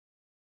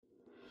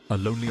A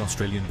lonely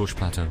Australian bush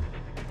plateau.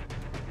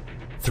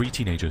 3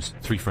 teenagers,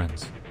 3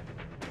 friends.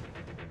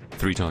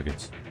 3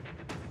 targets.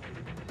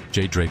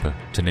 Jade Draper,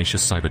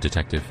 tenacious cyber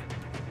detective.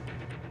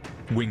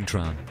 Wing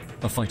Tran,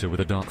 a fighter with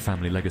a dark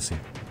family legacy.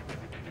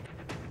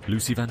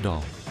 Lucy Van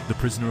Dahl, the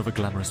prisoner of a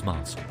glamorous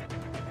mask.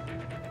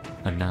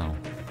 And now,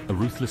 a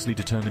ruthlessly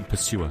determined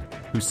pursuer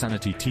whose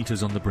sanity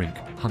teeters on the brink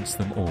hunts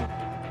them all.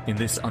 In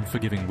this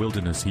unforgiving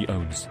wilderness he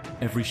owns,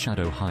 every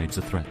shadow hides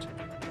a threat.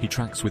 He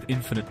tracks with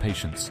infinite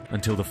patience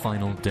until the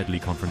final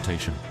deadly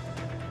confrontation.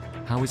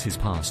 How is his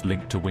past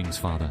linked to Wing's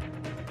father?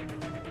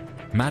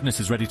 Madness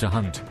is ready to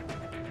hunt.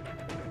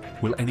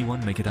 Will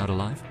anyone make it out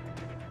alive?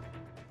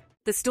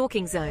 The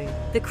Stalking Zone,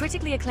 the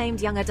critically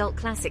acclaimed young adult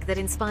classic that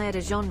inspired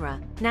a genre,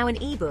 now an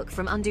ebook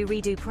from Undo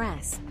Redo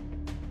Press.